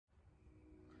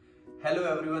Hello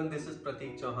everyone, this is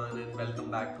Pratik Chauhan and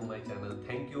welcome back to my channel.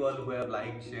 Thank you all who have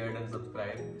liked, shared and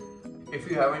subscribed. If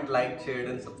you haven't liked, shared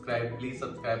and subscribed, please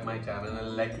subscribe my channel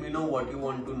and let me know what you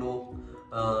want to know.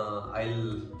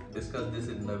 I'll discuss this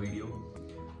in the video.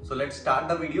 So let's start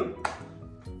the video.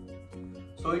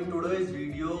 So in today's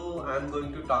video, I'm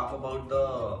going to talk about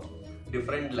the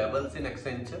different levels in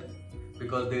Accenture,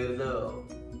 because there is a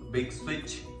big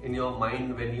switch in your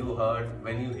mind when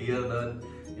you hear that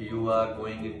you are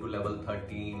going into level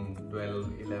 13,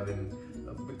 12, 11,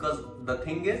 because the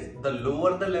thing is, the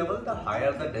lower the level, the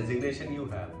higher the designation you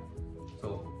have.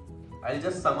 So I'll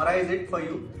just summarize it for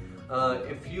you.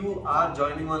 If you are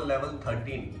joining on level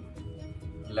 13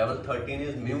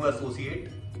 is new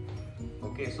associate.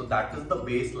 Okay, so that is the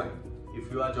baseline.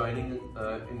 If you are joining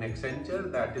in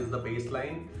Accenture, that is the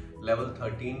baseline. Level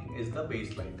 13 is the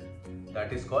baseline.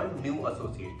 That is called new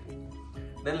associate.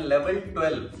 Then level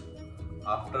 12.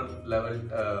 After level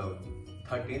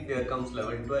 13, there comes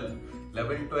level 12.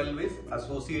 Level 12 is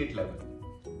associate level.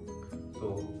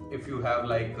 So if you have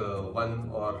like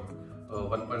 1 or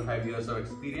 1.5 years of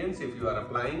experience, if you are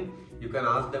applying, you can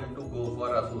ask them to go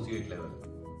for associate level.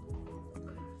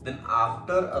 Then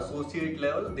after associate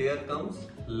level, there comes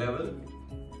level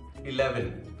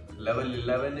 11. Level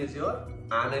 11 is your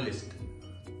analyst.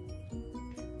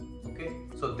 Okay,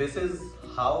 so this is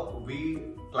how we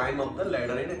climb up the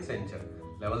ladder in Accenture.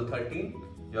 Level 13,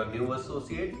 your new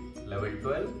associate. Level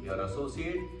 12, your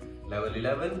associate. Level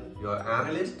 11, your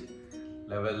analyst.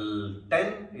 Level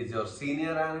 10 is your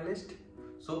senior analyst.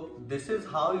 So this is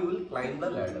how you will climb the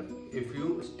ladder if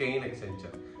you stay in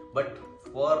Accenture. But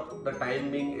for the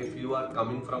time being, if you are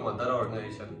coming from other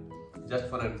organization, just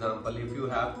for example, if you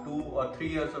have 2 or 3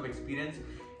 years of experience,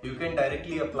 you can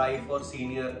directly apply for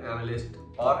senior analyst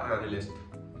or analyst.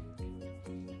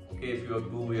 If you have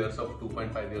 2 years of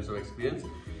 2.5 years of experience,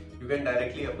 you can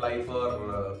directly apply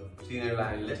for senior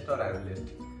analyst or analyst,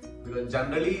 because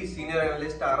generally senior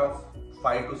analysts are of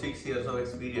 5 to 6 years of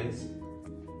experience,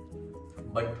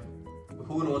 but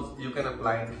who knows, you can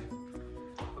apply.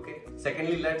 Okay,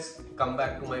 secondly, let's come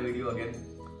back to my video again.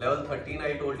 Level 13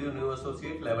 I told you new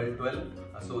associate, level 12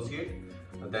 associate,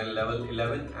 then level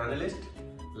 11 analyst,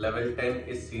 level 10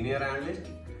 is senior analyst.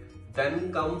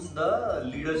 Then comes the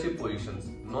leadership positions,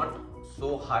 not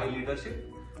so high leadership,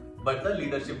 but the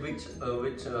leadership which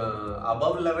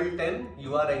above level 10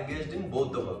 you are engaged in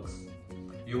both the works.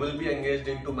 You will be engaged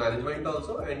into management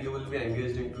also, and you will be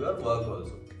engaged into your work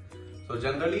also. So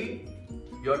generally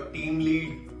your team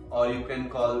lead, or you can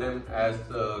call them as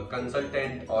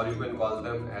consultant, or you can call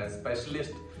them as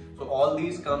specialist. So all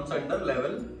these comes under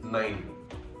level 9.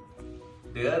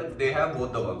 There they have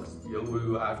both the works.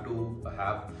 You have to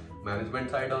have management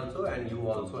side also, and you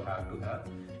also have to have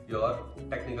your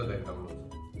technical background also.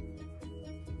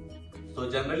 So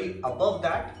generally above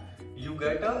that you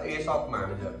get a ASOC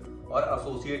manager or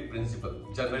associate principal.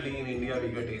 Generally in India we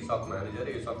get ASOC manager.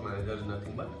 ASOC manager is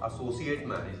nothing but associate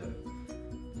manager.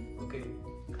 Okay,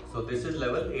 so this is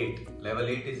level 8. Level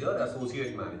 8 is your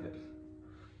associate manager.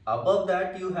 Above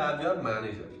that you have your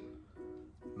manager,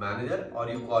 or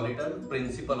you call it as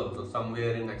principal also.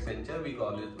 Somewhere in Accenture we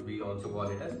also call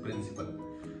it as principal.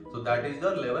 So that is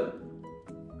your level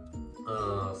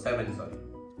 7.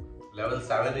 Level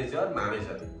 7 is your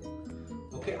manager.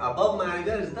 Okay, above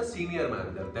manager is the senior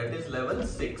manager, that is level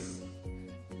 6.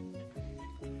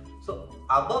 So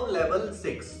above level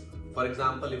 6, for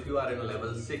example, if you are in a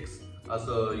level 6,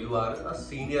 so you are a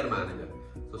senior manager.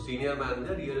 So senior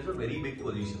manager here is a very big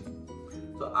position.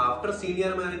 So after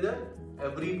senior manager,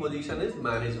 every position is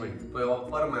management,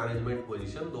 proper management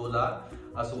position. Those are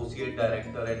associate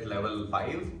director at level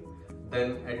 5.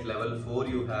 Then at level 4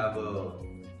 you have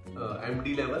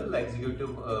MD level,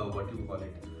 executive, what you call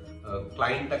it,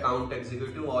 client account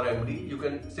executive or MD. You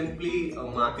can simply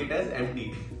mark it as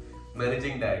MD,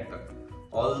 managing director.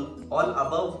 All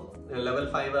above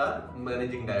level 5 are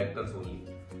managing directors only.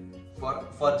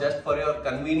 Just for your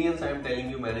convenience, I am telling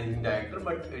you managing director,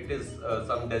 but it is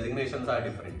some designations are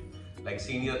different. Like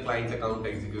senior client account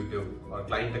executive or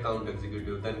client account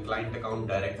executive, then client account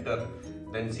director,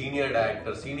 then senior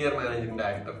director, senior managing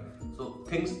director. So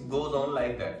things goes on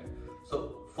like that.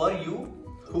 So for you,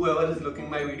 whoever is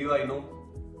looking my video, I know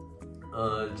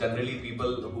generally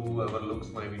people whoever looks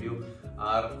my video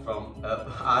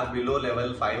are below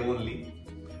level 5 only.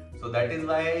 So that is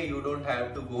why you don't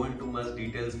have to go into much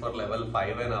details for level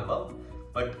 5 and above.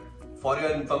 But for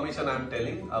your information, I am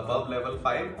telling, above level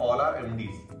 5 all are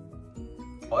MDs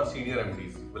or senior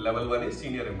MDs. Level 1 is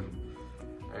senior MD.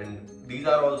 And these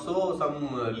are also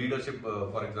some leadership,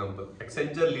 for example,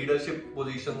 Accenture leadership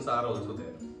positions are also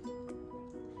there.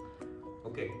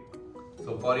 Okay,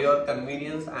 So for your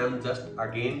convenience, I am just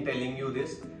again telling you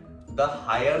this. The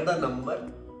higher the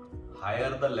number,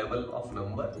 higher the level of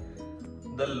number,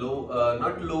 the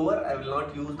not lower, I will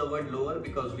not use the word lower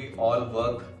because we all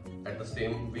work at the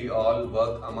same, we all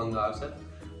work among ourselves.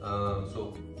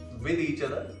 So with each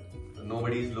other,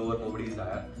 nobody is lower, nobody is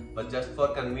higher. But just for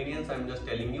convenience, I am just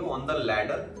telling you on the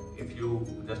ladder. If you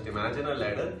just imagine a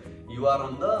ladder, you are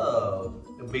on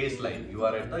the baseline, you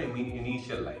are at the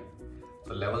initial line.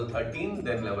 So level 13,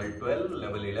 then level 12,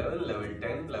 level 11, level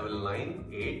 10, level 9,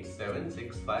 8, 7,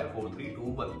 6, 5, 4, 3, 2,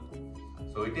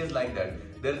 1. So it is like that.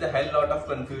 There is a hell lot of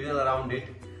confusion around it.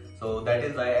 So that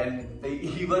is why, and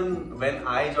even when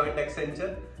I joined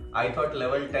Accenture, I thought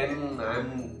level 10,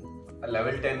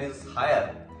 level 10 is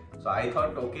higher. So I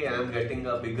thought, okay, I am getting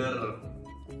a bigger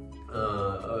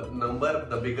number.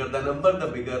 The bigger the number, the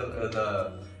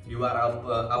bigger you are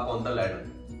up on the ladder.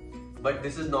 But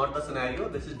this is not the scenario.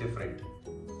 This is different.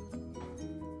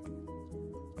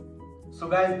 So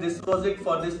guys, this was it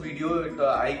for this video.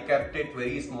 I kept it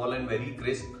very small and very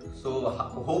crisp. So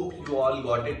hope you all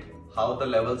got it, how the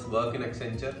levels work in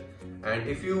Accenture. And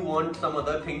if you want some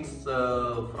other things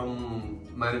from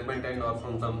management end or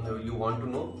from some you want to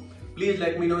know, please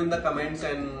let me know in the comments,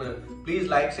 and please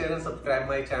like, share and subscribe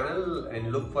my channel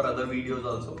and look for other videos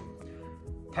also.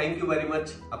 Thank you very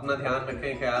much. अपना ध्यान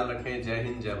रखें, ख्याल रखें. जय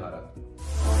हिंद, जय भारत.